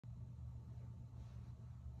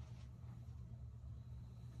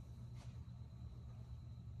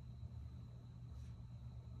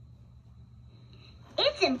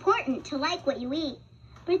It's important to like what you eat,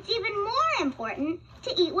 but it's even more important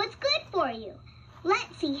to eat what's good for you.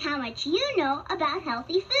 Let's see how much you know about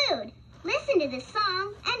healthy food. Listen to this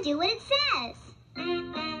song and do what it says.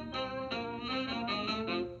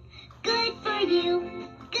 Good for you,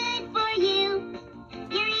 good for you.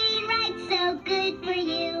 You're eating right, so good for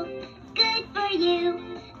you. Good for you,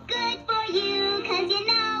 good for you, 'cause you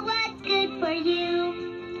know what's good for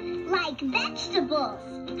you. Like vegetables,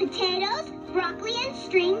 potatoes, broccoli and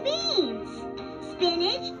string beans,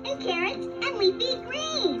 spinach and carrots and leafy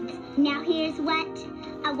greens. Now here's what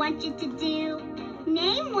I want you to do.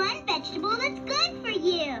 Name one vegetable that's good for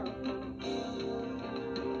you.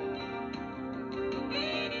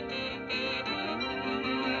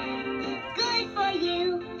 Good for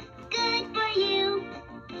you, good for you.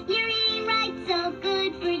 You're eating right, so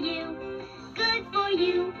good for you. Good for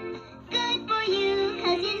you, good for you,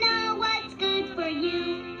 'cause you know what's good for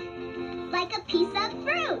you. Like a piece of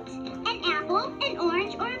fruit, an apple, an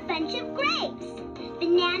orange, or a bunch of grapes.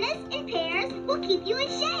 Bananas and pears will keep you in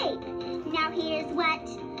shape. Now here's what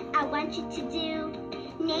I want you to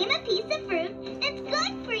do. Name a piece of fruit that's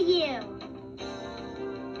good for you.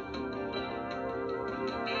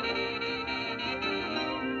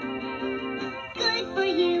 Good for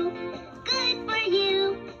you, good for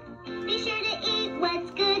you. Be sure to eat what's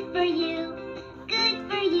good for you. Good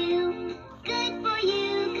for you, good for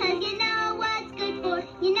you, 'cause you know what's good for,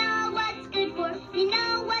 you know what's good for, you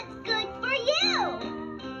know what's good for you.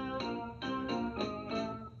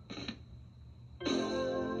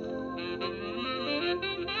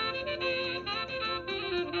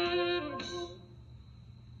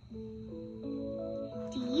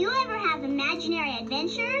 Do you ever have imaginary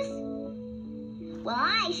adventures? Well,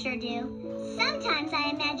 I sure do. Sometimes I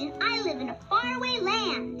imagine I live in a faraway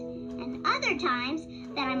land, and other times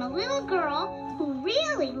that I'm a little girl who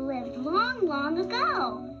really lived long, long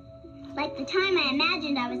ago. Like the time I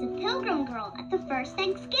imagined I was a pilgrim girl at the first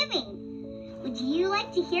Thanksgiving. Would you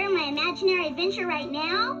like to hear my imaginary adventure right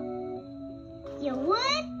now? You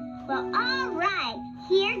would? Well, all right,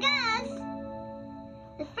 here goes.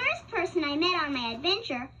 The first person I met on my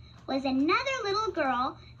adventure was another little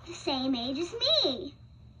girl the same age as me.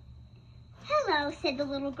 Hello, said the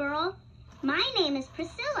little girl. My name is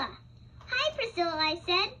Priscilla. Hi, Priscilla, I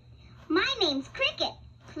said. My name's Cricket.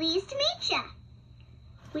 Pleased to meet ya.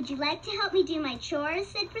 Would you like to help me do my chores,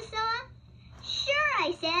 said Priscilla. Sure,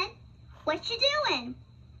 I said. What you doing?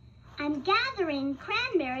 I'm gathering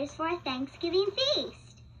cranberries for a Thanksgiving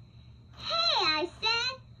feast. Hey, I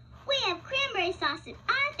said, we have cranberry sauce at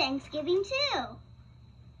our Thanksgiving too.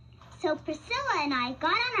 So Priscilla and I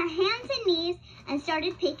got on our hands and knees and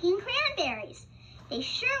started picking cranberries. They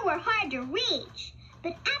sure were hard to reach,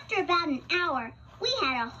 but after about an hour, we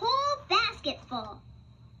had a whole basket full.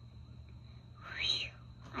 Whew,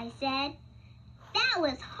 I said. That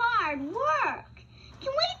was hard work.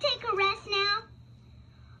 Can we take a rest now?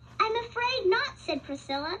 I'm afraid not, said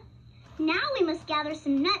Priscilla. Now we must gather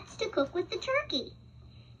some nuts to cook with the turkey.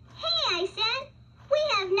 Hey, I said, we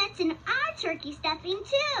have nuts in our turkey stuffing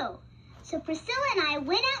too. So Priscilla and I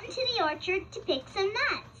went out into the orchard to pick some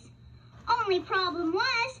nuts. Only problem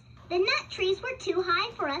was, the nut trees were too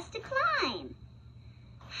high for us to climb.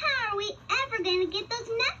 How are we ever going to get those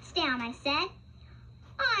nuts down, I said.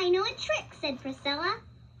 I know a trick, said Priscilla.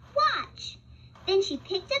 Watch. Then she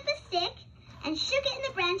picked up a stick and shook it in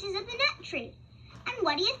the branches of the nut tree. And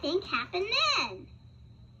what do you think happened then?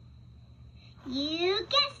 You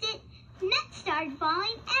guessed it. Nuts started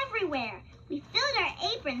falling everywhere. We filled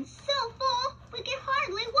our aprons so full we could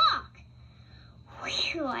hardly walk.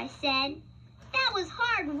 Whew, I said. That was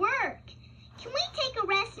hard work. Can we take a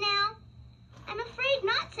rest now? I'm afraid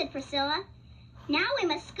not, said Priscilla. Now we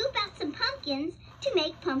must scoop out some pumpkins to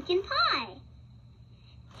make pumpkin pie.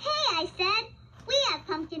 Hey, I said, we have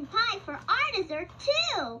pumpkin pie for our dessert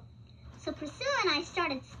too. So Priscilla and I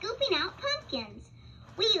started scooping out pumpkins.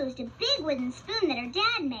 We used a big wooden spoon that her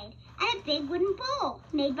dad made and a big wooden bowl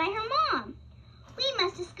made by her mom. We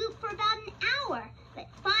must have scooped for about an hour, but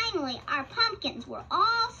finally our pumpkins were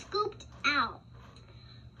all scooped out.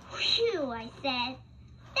 Whew, I said.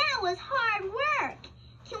 That was hard work.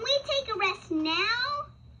 Can we take a rest now?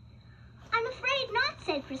 I'm afraid not,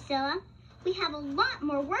 said Priscilla. We have a lot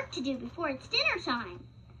more work to do before it's dinner time.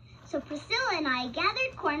 So Priscilla and I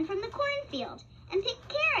gathered corn from the cornfield and picked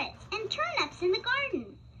carrots and turnips in the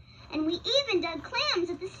garden. And we even dug clams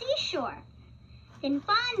at the seashore. Then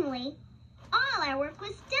finally, all our work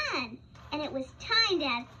was done, and it was time to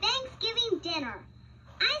have Thanksgiving dinner.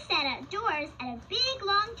 I sat outdoors at a big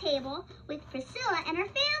long table with Priscilla and her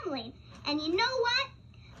family. And you know what?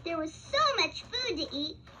 There was so much food to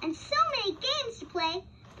eat and so many games to play,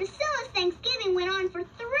 Priscilla's Thanksgiving went on for 3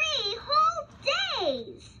 whole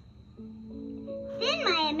days. Then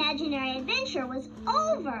my imaginary adventure was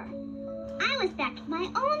over. I was back at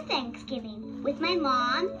my own Thanksgiving with my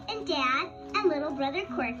mom and dad and little brother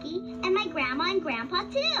Quirky and my grandma and grandpa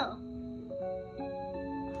too.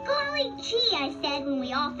 Golly gee, I said when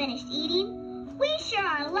we all finished eating. We sure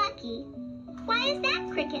are lucky. Why is that,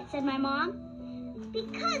 Cricket? Said my mom.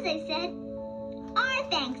 Because, I said, our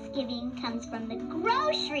Thanksgiving comes from the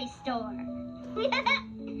grocery store.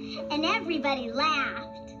 And everybody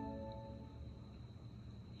laughed.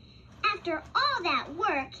 After all that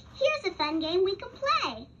work, here's a fun game we can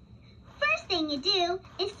play. First thing you do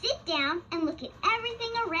is sit down and look at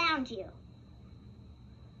everything around you.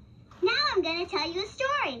 Now I'm going to tell you a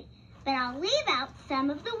story, but I'll leave out some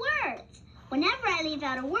of the words. Whenever I leave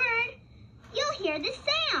out a word, you'll hear the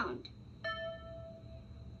sound.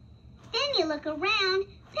 Then you look around,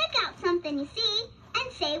 pick out something you see,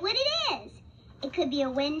 and say what it is. It could be a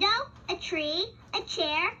window, a tree, a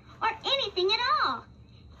chair, or anything at all.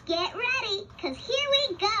 Get ready, because here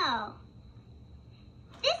we go.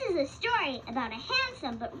 This is a story about a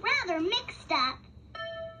handsome but rather mixed up.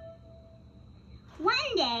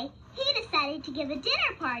 One day, he decided to give a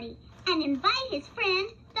dinner party and invite his friend,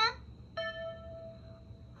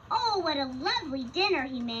 Oh, what a lovely dinner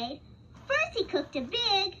he made. First he cooked a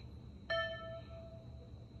big,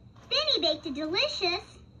 then he baked a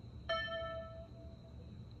delicious.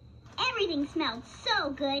 Everything smelled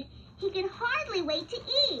so good, he could hardly wait to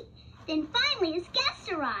eat. Then finally his guests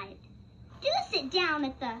arrived. Do sit down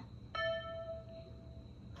at the,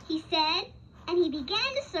 he said, and he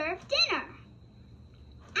began to serve dinner.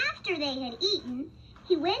 After they had eaten,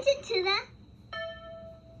 he went into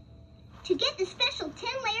to get the special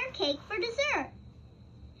 10-layer cake for dessert.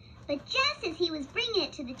 But just as he was bringing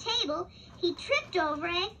it to the table, he tripped over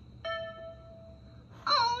a,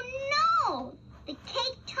 oh no! The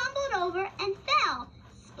cake tumbled over and fell,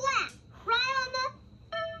 splat, right on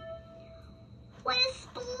the, what a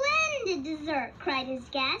splendid dessert, cried his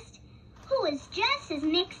guest, who was just as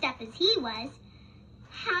mixed up as he was.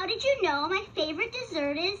 How did you know my favorite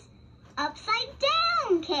dessert is upside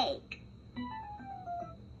down cake?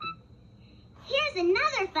 Here's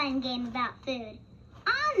another fun game about food.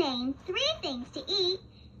 I'll name 3 things to eat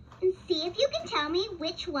and see if you can tell me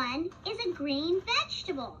which one is a green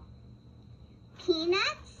vegetable.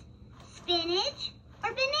 Peanuts, spinach,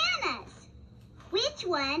 or bananas? Which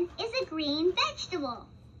one is a green vegetable?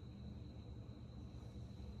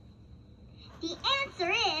 The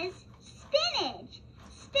answer is spinach.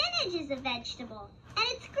 Spinach is a vegetable, and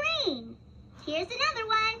it's green. Here's another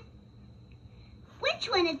one. Which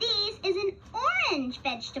one of these is an orange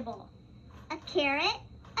vegetable? A carrot,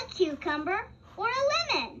 a cucumber, or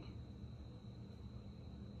a lemon?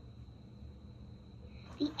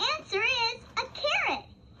 The answer is a carrot.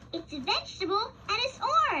 It's a vegetable and it's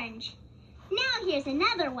orange. Now here's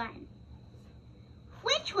another one.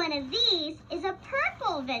 Which one of these is a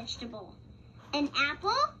purple vegetable? An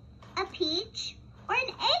apple, a peach, or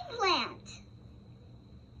an eggplant?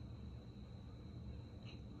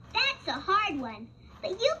 That's a hard one,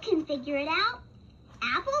 but you can figure it out.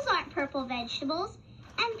 Apples aren't purple vegetables,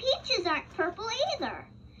 and peaches aren't purple either.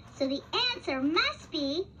 So the answer must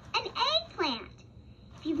be an eggplant.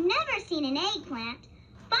 If you've never seen an eggplant,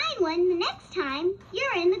 find one the next time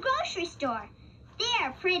you're in the grocery store.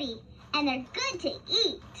 They're pretty, and they're good to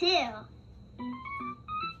eat, too.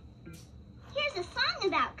 Here's a song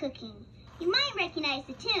about cooking. You might recognize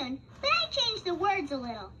the tune, but I changed the words a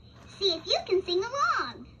little. See if you can sing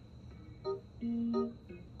along.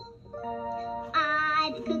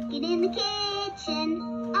 I've been cooking in the kitchen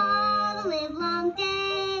all the live long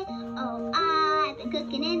day. Oh, I've been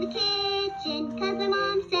cooking in the kitchen 'cause my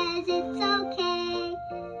mom says it's okay.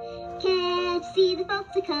 Can't you see the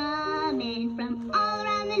folks are coming from all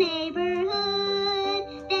around the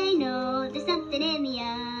neighborhood? They know there's something in the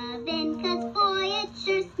oven 'cause boy, it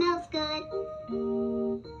sure smells good.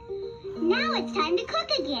 Now it's time to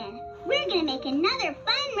cook again. We're going to make another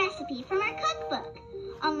fun recipe from our cookbook.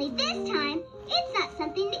 Only this time, it's not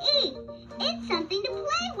something to eat. It's something to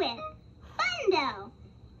play with. Fun dough.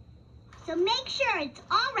 So make sure it's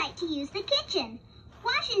all right to use the kitchen.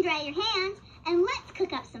 Wash and dry your hands, and let's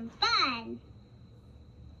cook up some fun.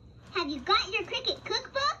 Have you got your Cricket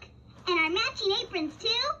cookbook? And our matching aprons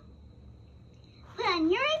too? Put on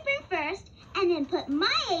your apron first, and then put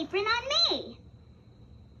my apron on me.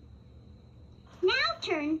 Now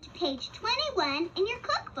turn to page 21 in your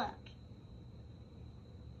cookbook.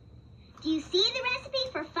 Do you see the recipe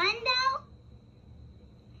for fun dough?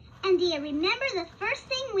 And do you remember the first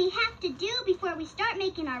thing we have to do before we start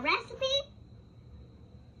making our recipe?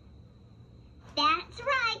 That's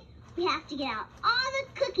right. We have to get out all the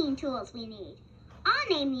cooking tools we need.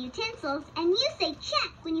 I'll name the utensils and you say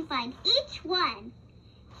check when you find each one.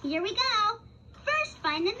 Here we go. First,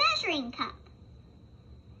 find the measuring cup.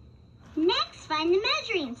 Next, find the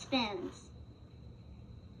measuring spoons.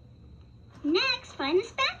 Next, find the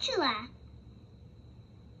spatula.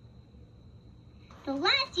 The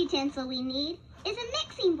last utensil we need is a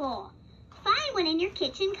mixing bowl. Find one in your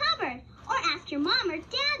kitchen cupboard or ask your mom or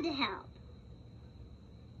dad to help.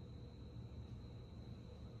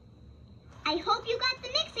 I hope you got the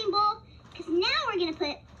mixing bowl, because now we're going to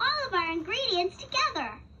put all of our ingredients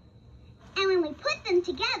together. And when we put them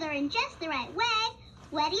together in just the right way,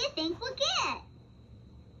 what do you think we'll get?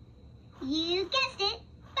 You guessed it,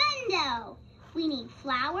 bun dough. We need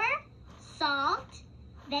flour, salt,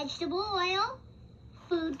 vegetable oil,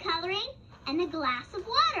 food coloring, and a glass of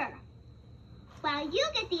water. While you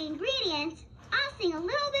get the ingredients, I'll sing a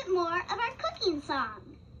little bit more of our cooking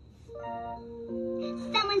song.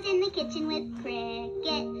 Someone's in the kitchen with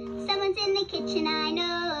cricket. Someone's in the kitchen, I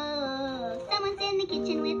know. Someone's in the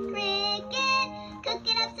kitchen with cricket,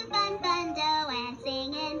 cooking up some fun dough and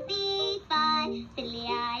singing beep-bye,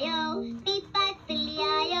 fiddly-I-O, beep-bye,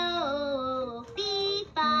 fiddly-I-O,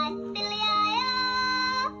 beep-bye,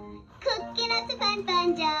 fiddly-I-O, cooking up some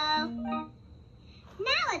fun dough.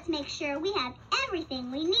 Now let's make sure we have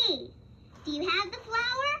everything we need. Do you have the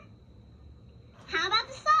flour? How about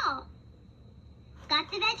the salt? Got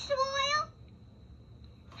the vegetable oil?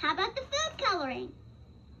 How about the food coloring?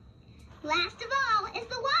 Last of all is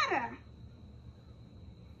the water.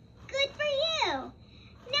 Good for you.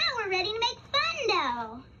 Now we're ready to make fun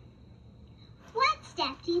dough. What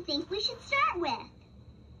step do you think we should start with?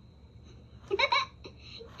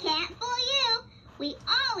 Can't fool you. We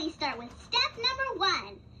always start with step number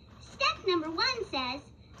 1. Step number 1 says,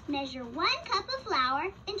 measure 1 cup of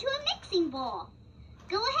flour into a mixing bowl.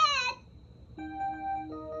 Go ahead.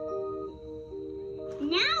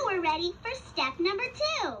 Now we're ready for step number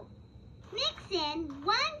 2. Mix in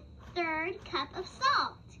 1/3 cup of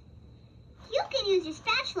salt. You can use your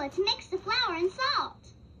spatula to mix the flour and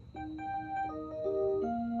salt.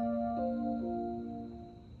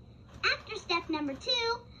 After step number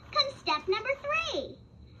 2 comes step number 3.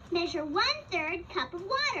 Measure 1/3 cup of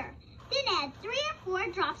water, then add 3 or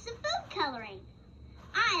 4 drops of food coloring.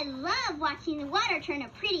 I love watching the water turn a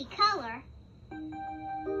pretty color.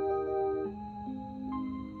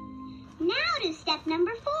 Now to step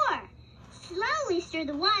number 4. Slowly stir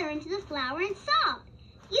the water into the flour and salt.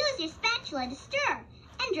 Use your spatula to stir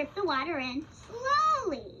and drip the water in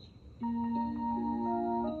slowly.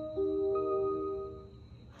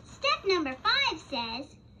 Step number 5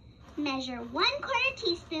 says, measure 1/4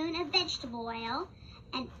 teaspoon of vegetable oil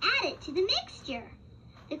and add it to the mixture.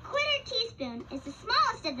 The 1/4 teaspoon is the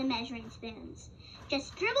smallest of the measuring spoons.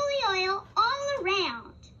 Just dribble the oil all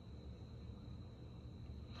around.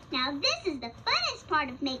 Now this is the funnest part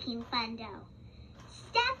of making fun dough.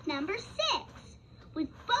 Step number 6. With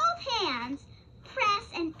both hands, press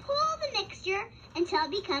and pull the mixture until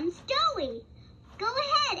it becomes doughy. Go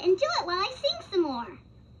ahead and do it while I sing some more.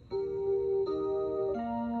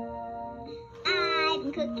 I've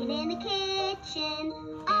been cooking in the kitchen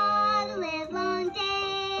all the live long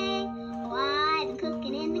day. Oh, I've been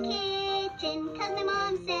cooking in the kitchen 'cause my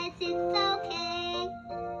mom says it's okay.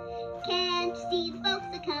 Can't you see the folks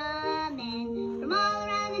are coming from all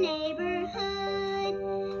around the neighborhood?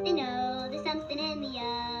 They know there's something in the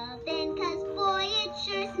oven 'cause boy, it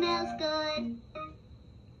sure smells good.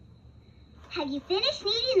 Have you finished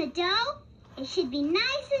kneading the dough? It should be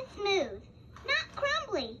nice and smooth, not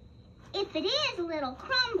crumbly. If it is a little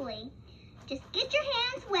crumbly, just get your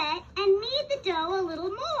hands wet and knead the dough a little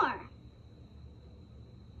more.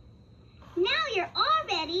 Now you're all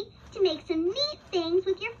ready to make some neat things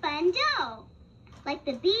with your fun dough, like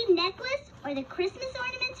the bead necklace or the Christmas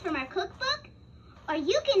ornaments from our cookbook, or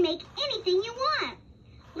you can make anything you want.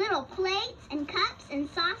 Little plates and cups and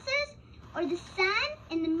saucers, or the sun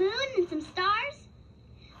and the moon and some stars.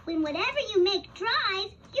 When whatever you make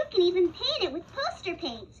dries, you can even paint it with poster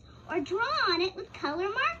paints or draw on it with color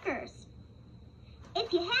markers.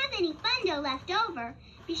 If you have any fun dough left over,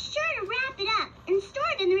 be sure to wrap it up and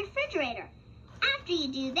store it in the refrigerator. After you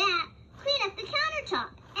do that, clean up the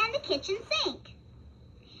countertop and the kitchen sink.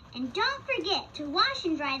 And don't forget to wash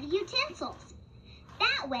and dry the utensils.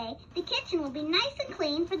 That way, the kitchen will be nice and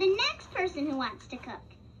clean for the next person who wants to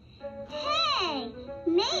cook. Hey,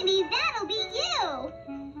 maybe that'll be you.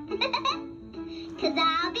 'Cause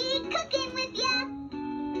I'll be cooking with you.